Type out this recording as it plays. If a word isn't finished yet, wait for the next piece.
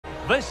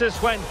this is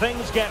when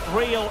things get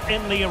real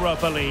in the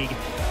Europa League.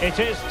 It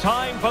is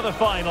time for the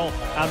final,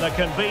 and there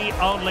can be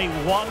only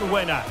one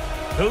winner.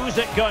 Who's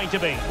it going to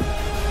be?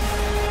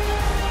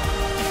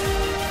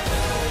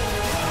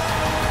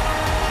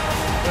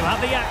 We'll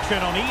have the action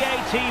on EA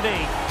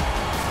TV.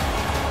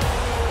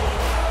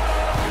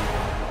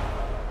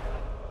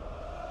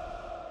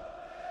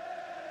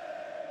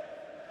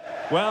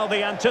 Well,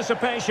 the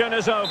anticipation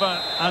is over,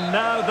 and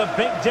now the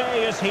big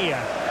day is here.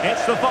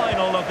 It's the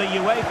final of the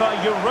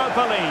UEFA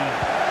Europa League.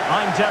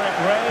 I'm Derek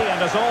Ray,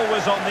 and as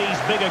always on these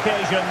big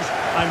occasions,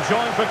 I'm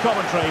joined for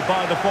commentary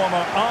by the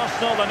former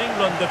Arsenal and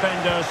England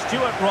defender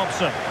Stuart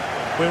Robson.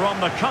 We're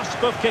on the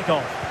cusp of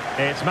kickoff.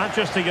 It's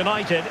Manchester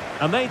United,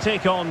 and they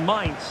take on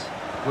Mainz.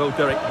 Well,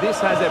 Derek, this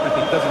has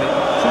everything, doesn't it?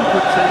 Two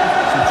good teams,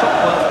 some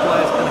top-class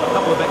players, and a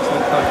couple of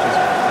excellent coaches.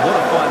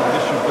 What a final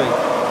this should be.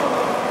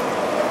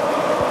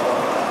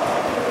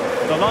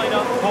 The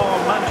lineup for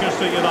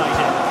Manchester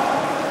United.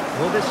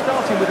 Well, they're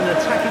starting with an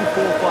attacking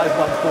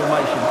 4-5-1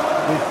 formation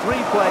with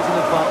three players in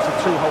advance of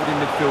two holding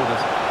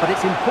midfielders. But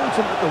it's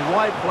important that the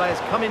wide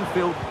players come in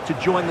field to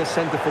join the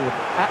centre forward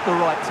at the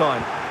right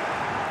time.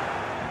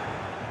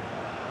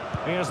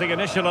 Here's the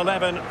initial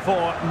 11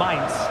 for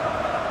Mainz.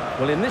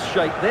 Well, in this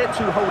shape, their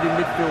two holding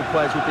midfield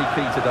players will be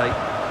key today.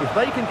 If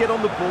they can get on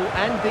the ball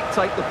and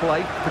dictate the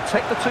play,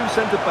 protect the two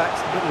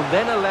centre-backs, it will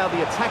then allow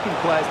the attacking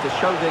players to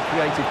show their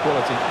creative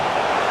quality.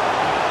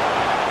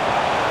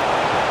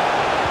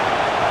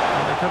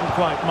 Couldn't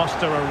quite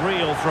muster a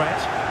real threat.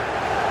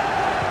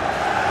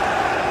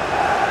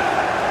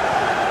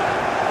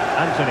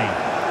 Anthony.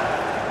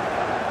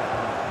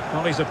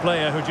 Well, he's a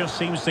player who just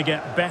seems to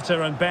get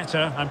better and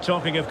better. I'm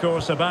talking, of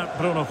course, about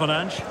Bruno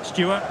Fernandes.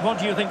 Stuart, what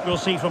do you think we'll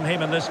see from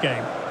him in this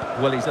game?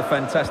 Well, he's a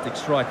fantastic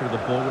striker of the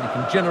ball, and he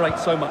can generate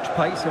so much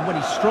pace, and when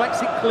he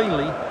strikes it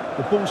cleanly,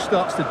 the ball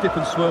starts to dip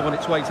and swerve on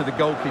its way to the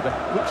goalkeeper,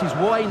 which is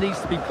why he needs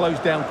to be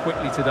closed down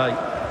quickly today.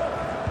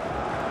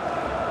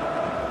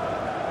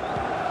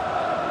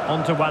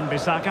 On to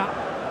Wan-Bissaka.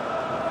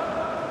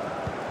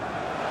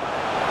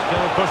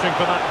 Still pushing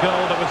for that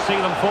goal that would see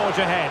them forge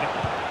ahead.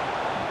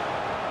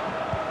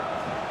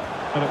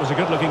 Well, it was a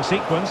good-looking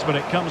sequence, but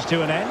it comes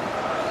to an end.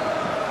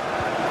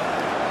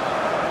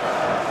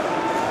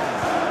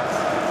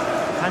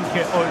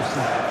 Hanke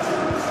Olsen.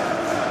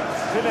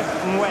 Philip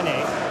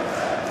Mwene.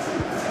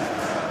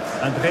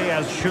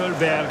 Andreas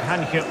Schölberg,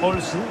 Hanke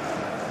Olsen.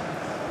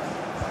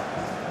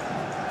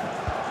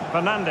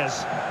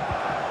 Fernandes.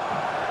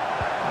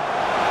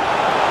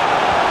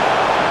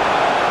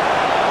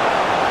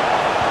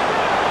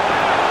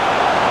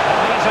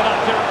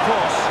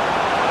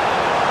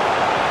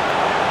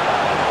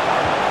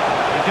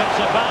 Gets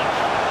it back.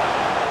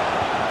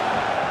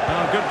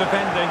 Oh, good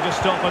defending to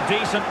stop a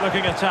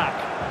decent-looking attack.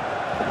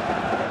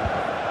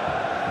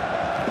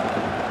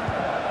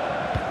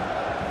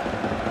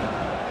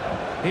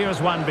 Here's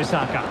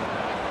Wan-Bissaka.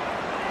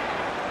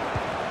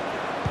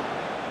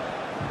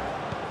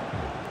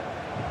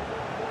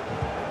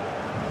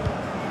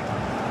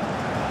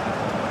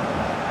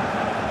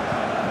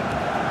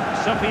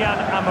 Sufyan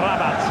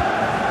Amrabat.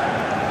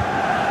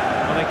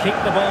 Well, they keep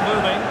the ball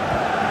moving.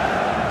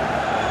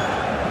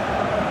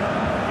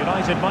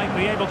 United might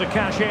be able to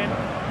cash in.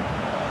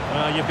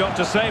 Well, you've got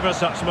to savour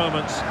such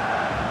moments.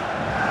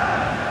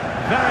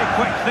 Very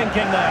quick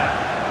thinking there.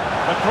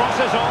 The cross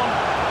is on.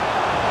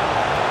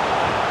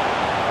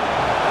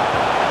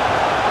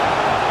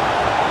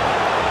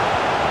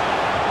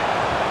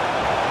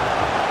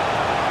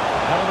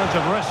 Element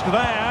of risk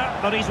there,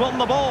 but he's won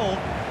the ball.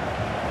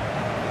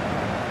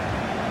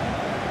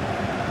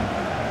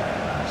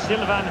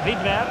 Sylvain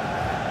Widmer.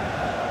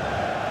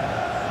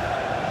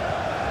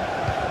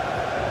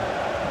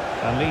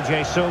 And Lee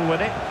Jae-sung with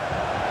it.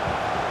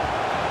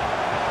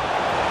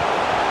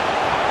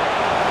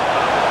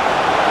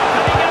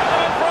 Can he get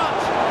them in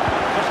front?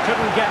 Just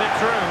couldn't get it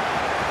through.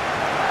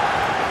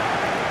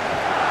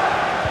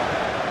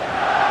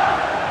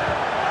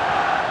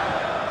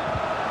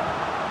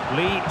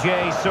 Lee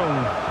Jae-sung.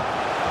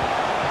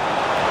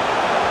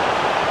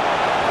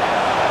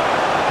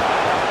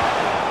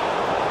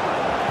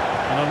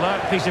 An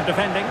alert piece of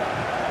defending.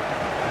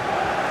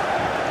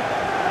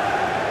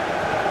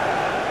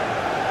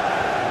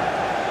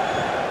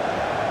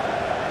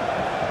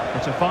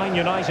 It's a fine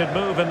United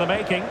move in the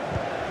making.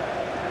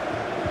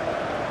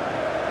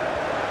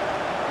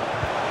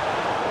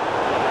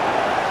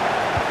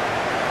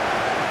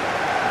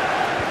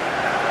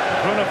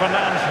 Bruno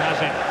Fernandes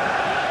has it.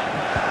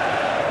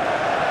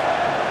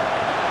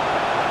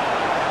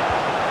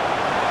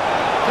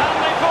 Can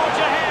they forge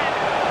ahead?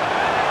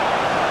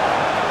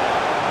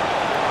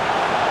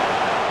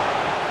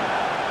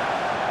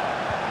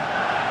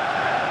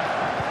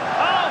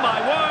 Oh my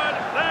word,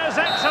 there's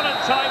excellent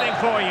timing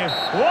for you.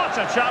 What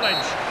a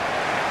challenge.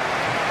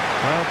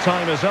 Well,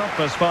 time is up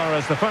as far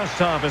as the first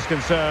half is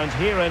concerned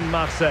here in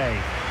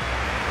Marseille.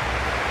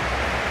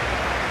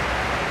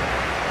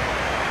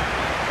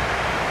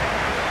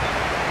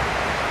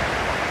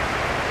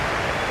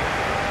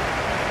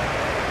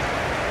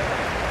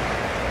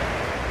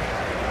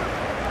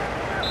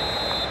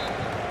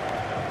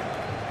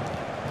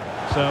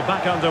 So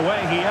back underway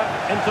here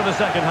into the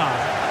second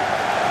half.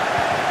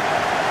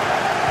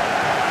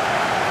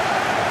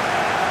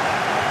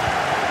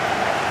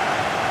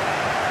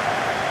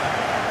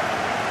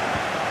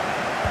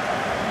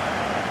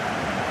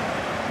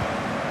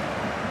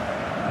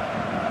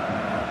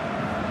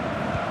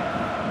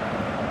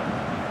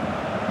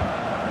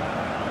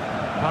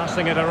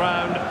 Passing it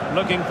around,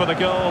 looking for the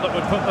goal that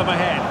would put them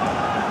ahead.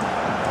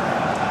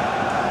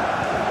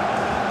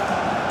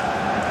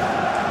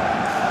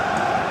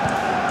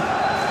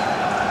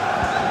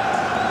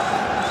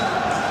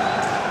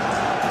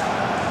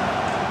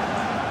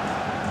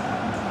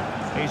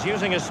 He's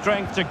using his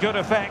strength to good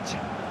effect.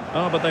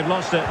 Oh, but they've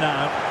lost it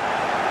now.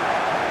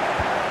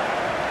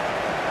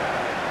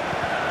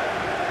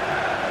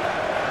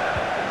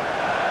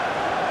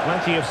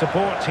 Plenty of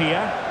support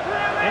here.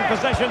 In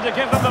position to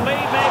give them the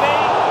lead, maybe.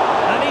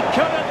 And he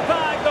couldn't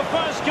bag the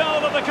first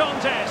goal of the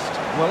contest.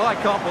 Well, I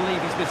can't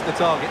believe he's missed the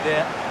target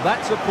there.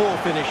 That's a poor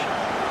finish.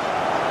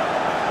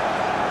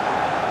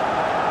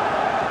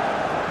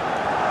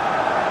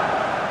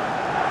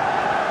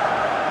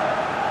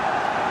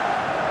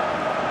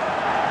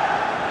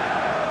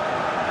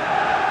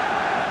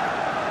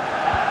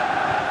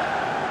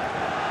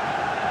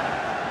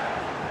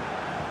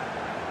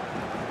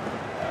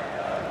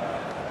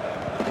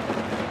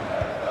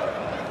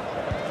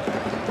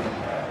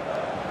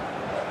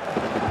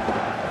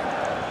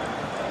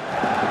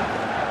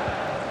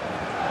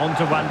 On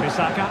to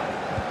Wan-Bissaka.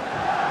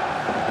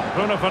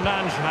 Bruno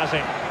Fernandes has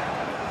it.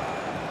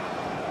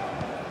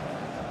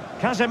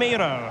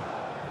 Casemiro.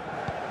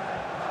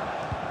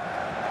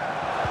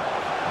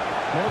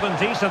 More than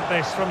decent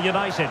this from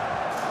United.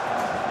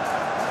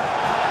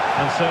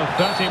 And so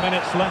 30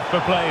 minutes left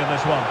for play in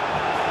this one.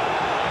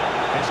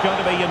 It's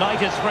going to be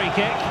United's free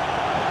kick.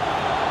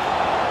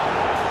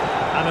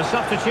 And a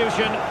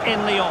substitution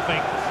in the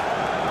offing.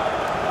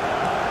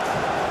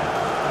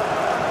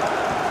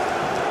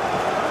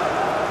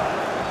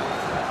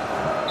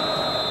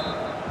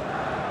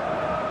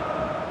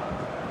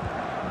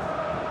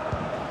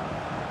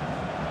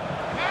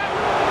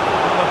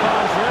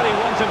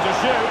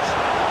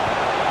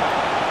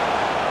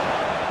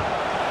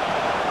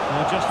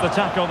 Just the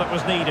tackle that was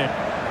needed.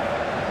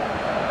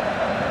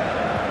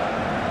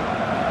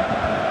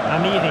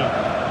 Amiri.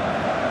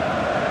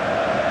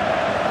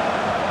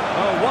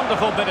 Oh,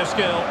 wonderful bit of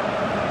skill.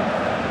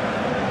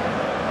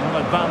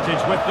 Well, advantage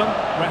with them.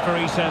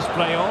 Referee says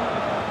play on.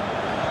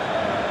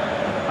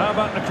 How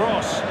about the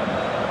cross?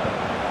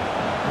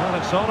 Well,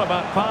 it's all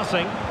about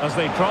passing as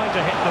they try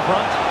to hit the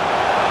front.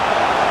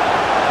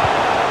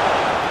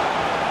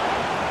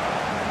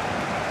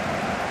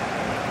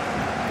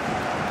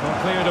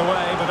 Cleared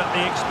away, but at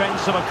the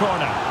expense of a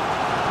corner.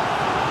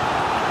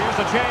 Here's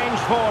a change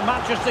for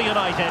Manchester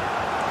United.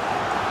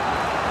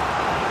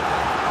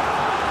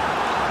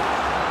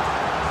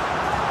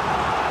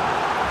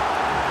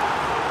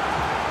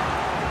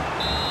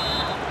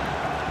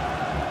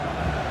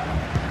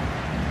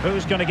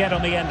 Who's going to get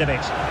on the end of it?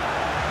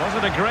 Was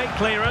it a great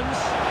clearance?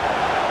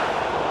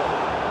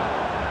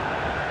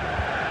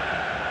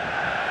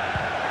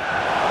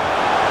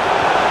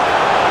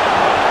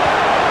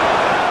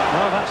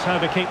 How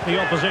to keep the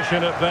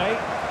opposition at bay.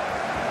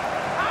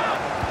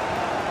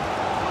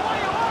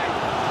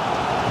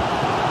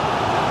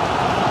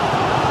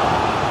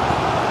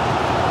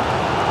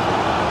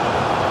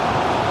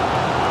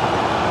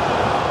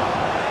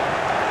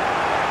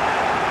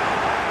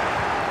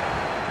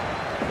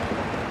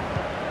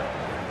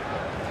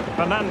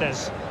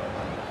 Fernandes.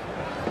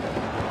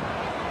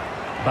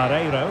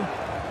 Barreiro.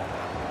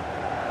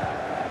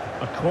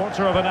 A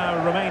quarter of an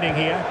hour remaining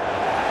here.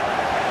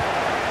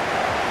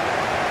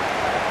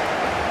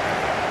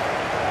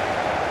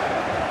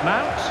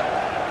 Mount.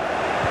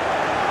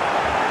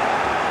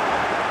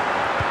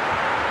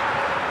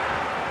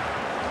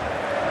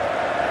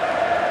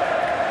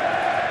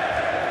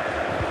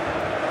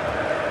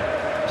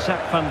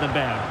 Sepp van den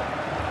Berg.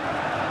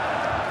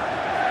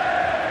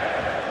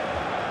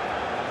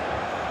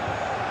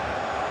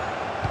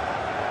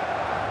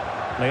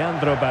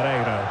 Leandro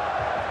Barreiro.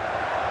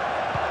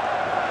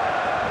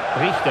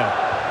 Richter.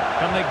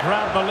 Can they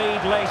grab the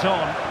lead late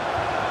on?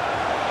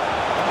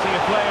 Plenty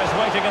of players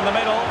waiting in the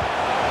middle.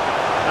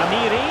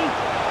 Amiri.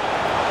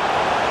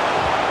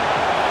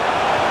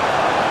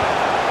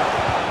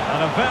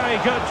 And a very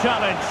good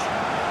challenge.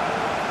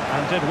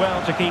 And did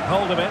well to keep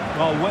hold of it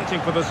while waiting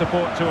for the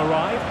support to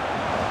arrive.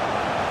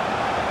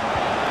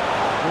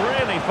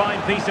 Really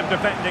fine piece of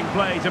defending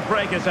play to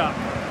break it up.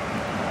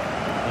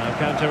 Now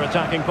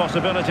counter-attacking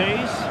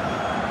possibilities.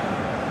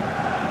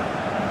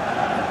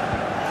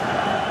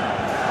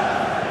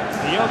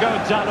 Diogo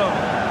Dalot.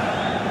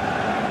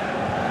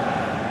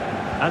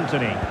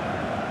 Anthony.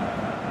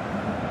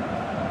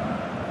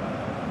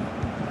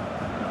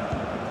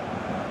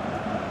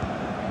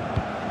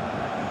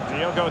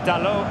 Diogo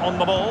Dalot on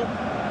the ball.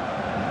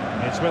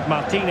 It's with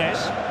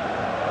Martinez.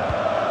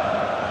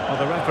 Well,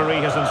 the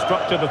referee has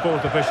instructed the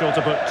fourth official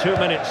to put 2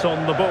 minutes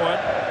on the board.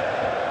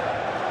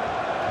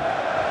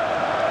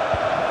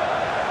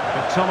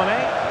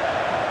 McTominay.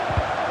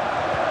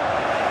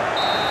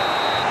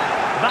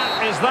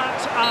 That is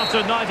that after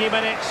 90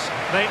 minutes.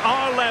 They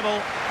are level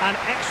and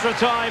extra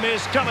time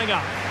is coming up.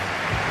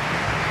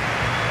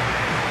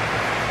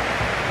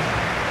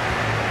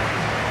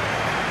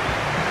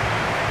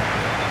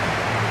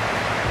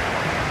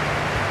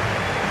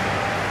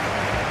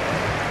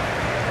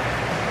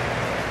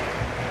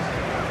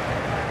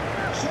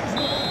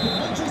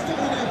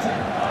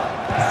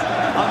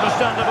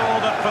 Understandable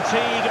that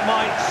fatigue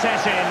might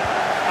set in.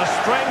 A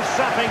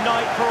strength-sapping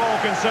night for all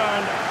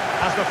concerned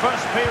as the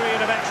first period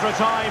of extra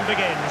time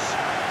begins.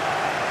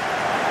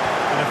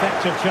 An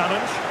effective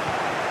challenge.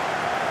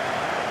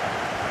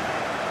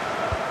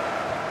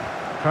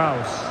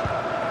 Kraus.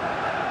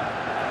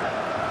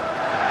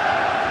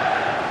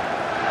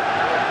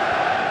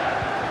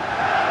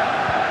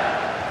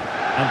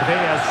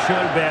 Andreas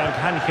Schönberg,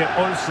 Hanke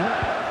Olsen.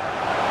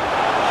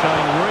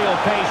 Showing real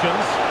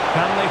patience.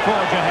 Can they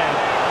forge ahead?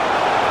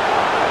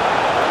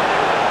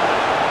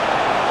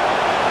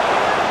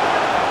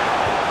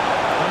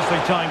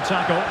 Time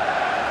tackle.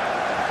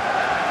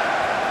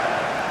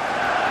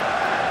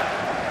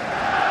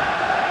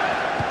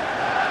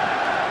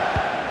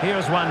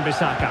 Here's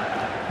Wan-Bissaka.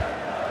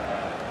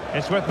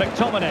 It's with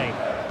McTominay.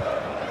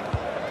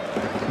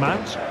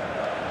 Mount.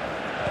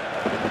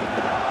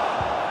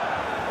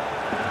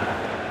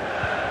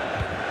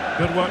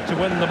 Good work to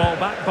win the ball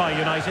back by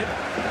United.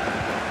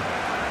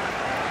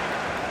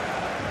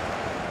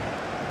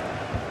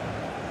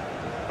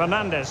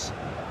 Fernandes.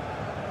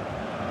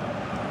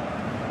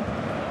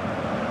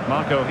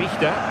 Marco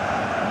Richter.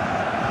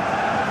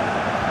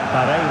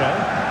 Barreiro.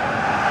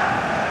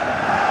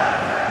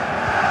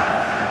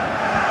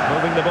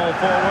 Moving the ball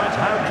forward.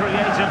 How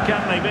creative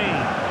can they be?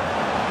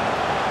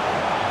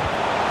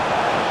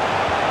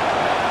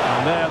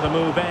 And there the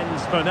move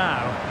ends for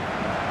now.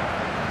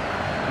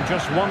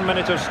 Just 1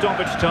 minute of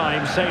stoppage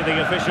time, say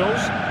the officials.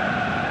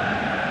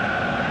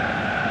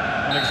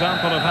 An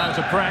example of how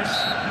to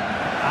press.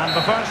 And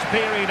the first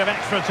period of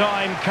extra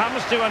time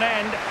comes to an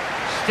end.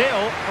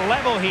 Still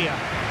level here.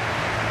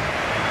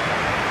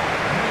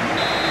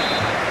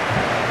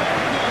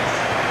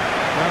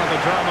 Well,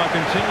 the drama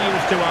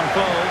continues to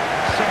unfold.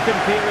 Second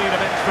period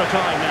of extra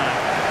time now.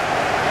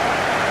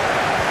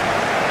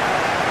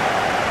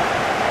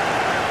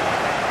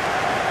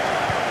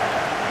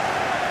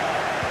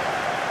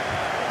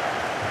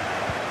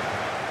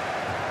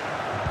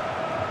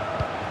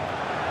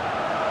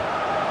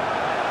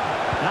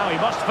 Now he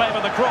must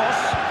favour the cross.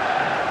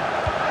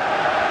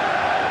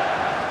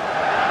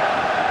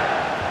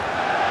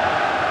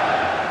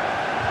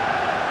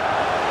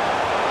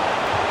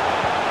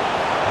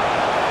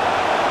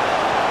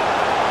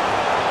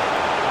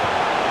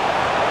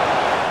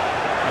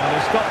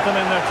 Stop them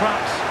in their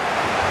tracks.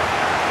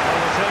 And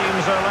the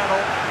teams are level,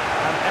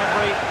 and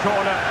every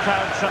corner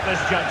counts at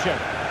this juncture.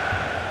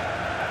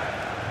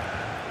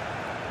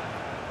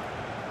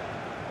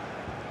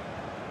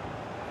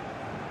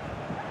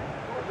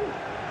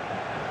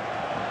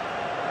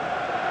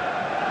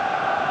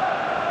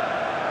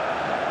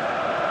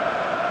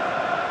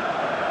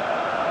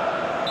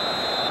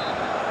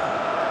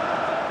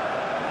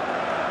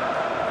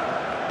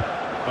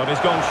 But he's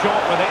gone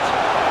short with it.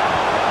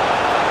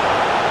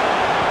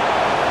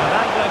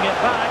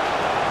 Back.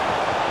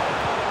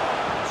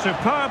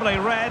 Superbly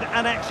read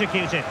and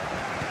executed.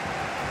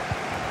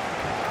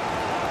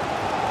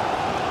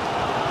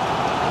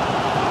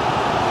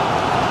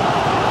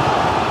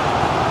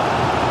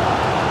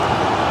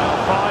 Well,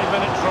 5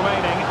 minutes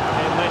remaining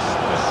in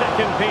the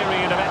second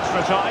period of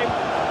extra time.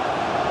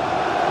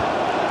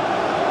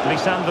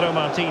 Lisandro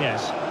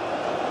Martinez.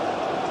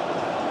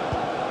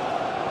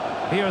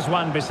 Here's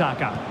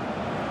Wan-Bissaka.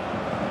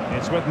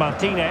 It's with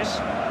Martinez.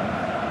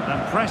 And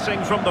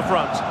pressing from the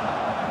front.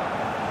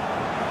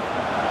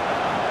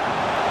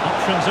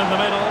 Options in the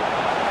middle.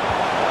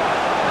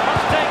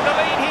 Must take the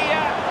lead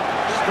here.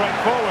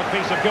 Straightforward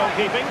piece of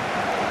goalkeeping.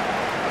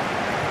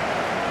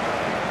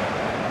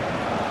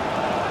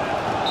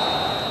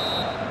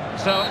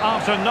 So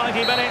after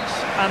 90 minutes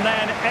and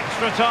then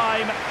extra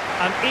time,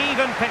 an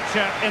even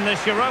picture in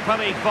this Europa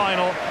League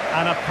final,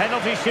 and a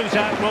penalty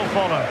shootout will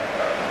follow.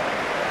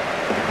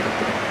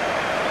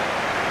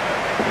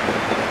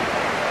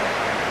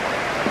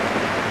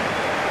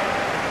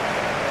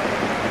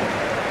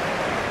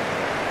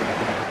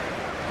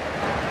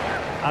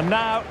 And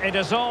now it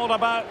is all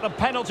about the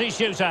penalty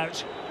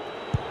shootout.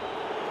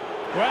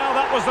 Well,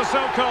 that was the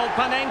so-called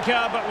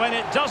Panenka, but when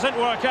it doesn't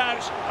work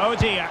out, oh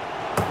dear.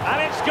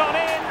 And it's gone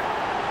in.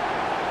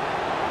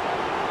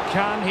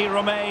 Can he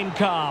remain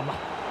calm?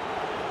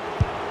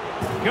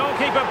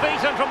 Goalkeeper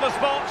beaten from the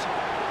spot.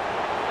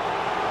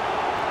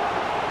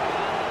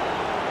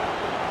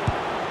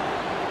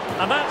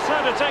 And that's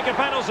how to take a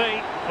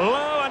penalty.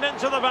 Low and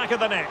into the back of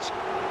the net.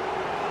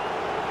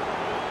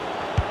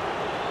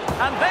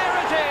 And there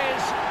it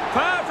is,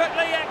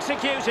 perfectly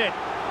executed.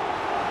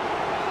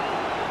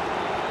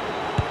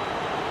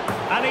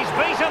 And he's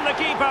beaten the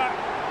keeper.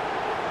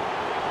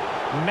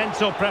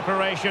 Mental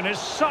preparation is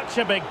such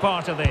a big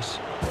part of this.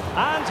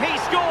 And he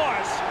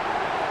scores.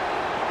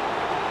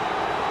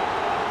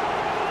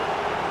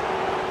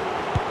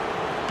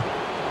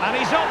 And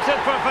he's opted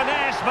for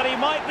finesse, but he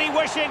might be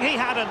wishing he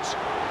hadn't.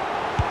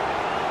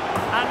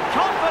 And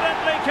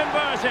confidently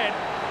converted.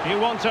 You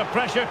want a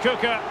pressure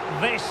cooker,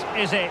 this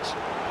is it.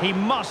 He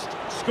must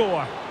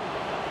score.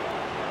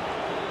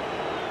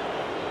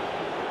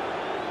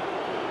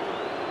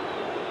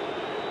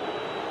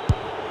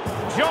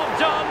 Job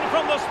done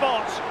from the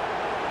spot.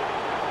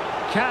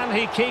 Can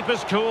he keep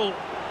his cool?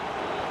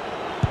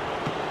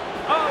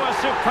 Oh, a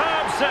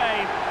superb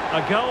save.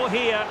 A goal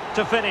here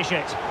to finish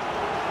it.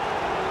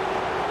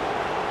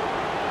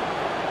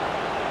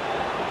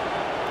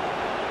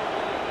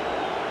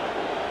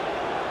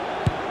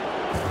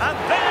 And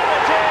there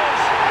it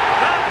is!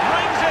 That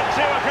brings it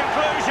to a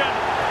conclusion.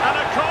 And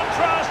a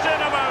contrast in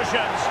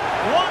emotions.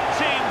 One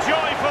team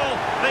joyful,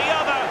 the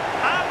other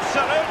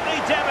absolutely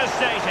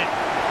devastated.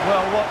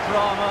 Well, what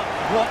drama,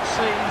 what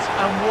scenes,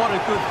 and what a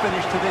good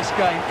finish to this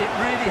game. It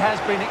really has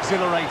been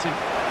exhilarating.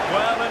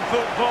 Well, in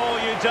football,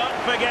 you don't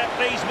forget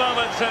these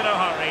moments in a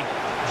hurry.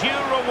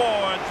 Due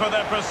reward for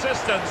their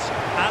persistence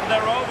and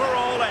their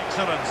overall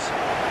excellence.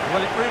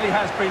 Well, it really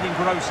has been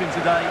engrossing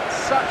today.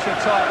 Such a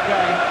tight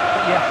game,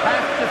 but you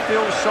have to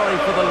feel sorry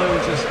for the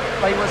losers.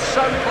 They were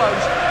so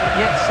close, but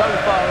yet so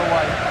far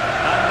away.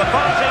 And the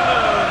party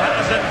mood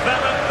has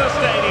enveloped the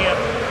stadium.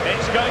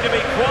 It's going to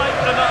be quite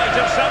the night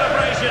of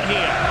celebration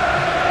here.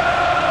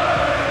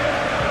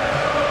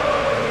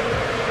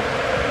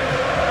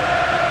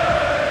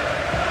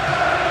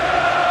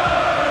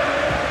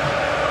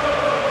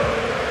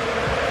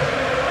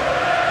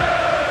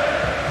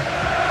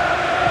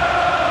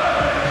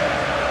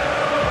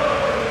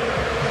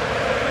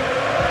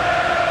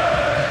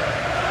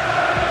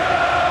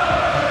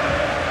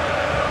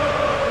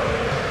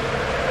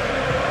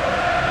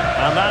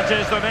 And that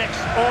is the next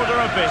order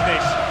of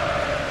business.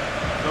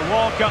 The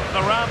walk up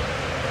the ramp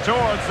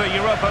towards the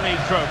Europa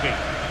League trophy.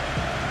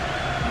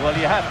 Well,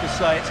 you have to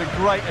say it's a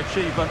great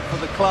achievement for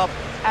the club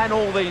and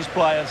all these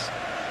players.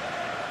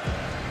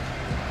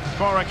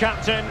 For a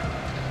captain,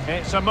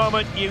 it's a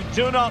moment you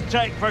do not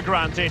take for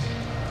granted.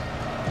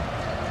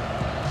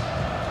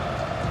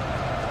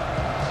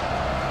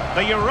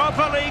 The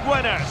Europa League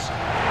winners.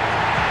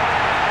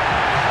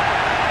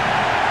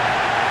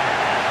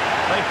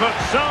 They put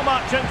so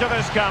much into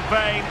this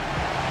campaign,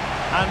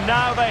 and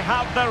now they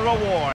have their reward.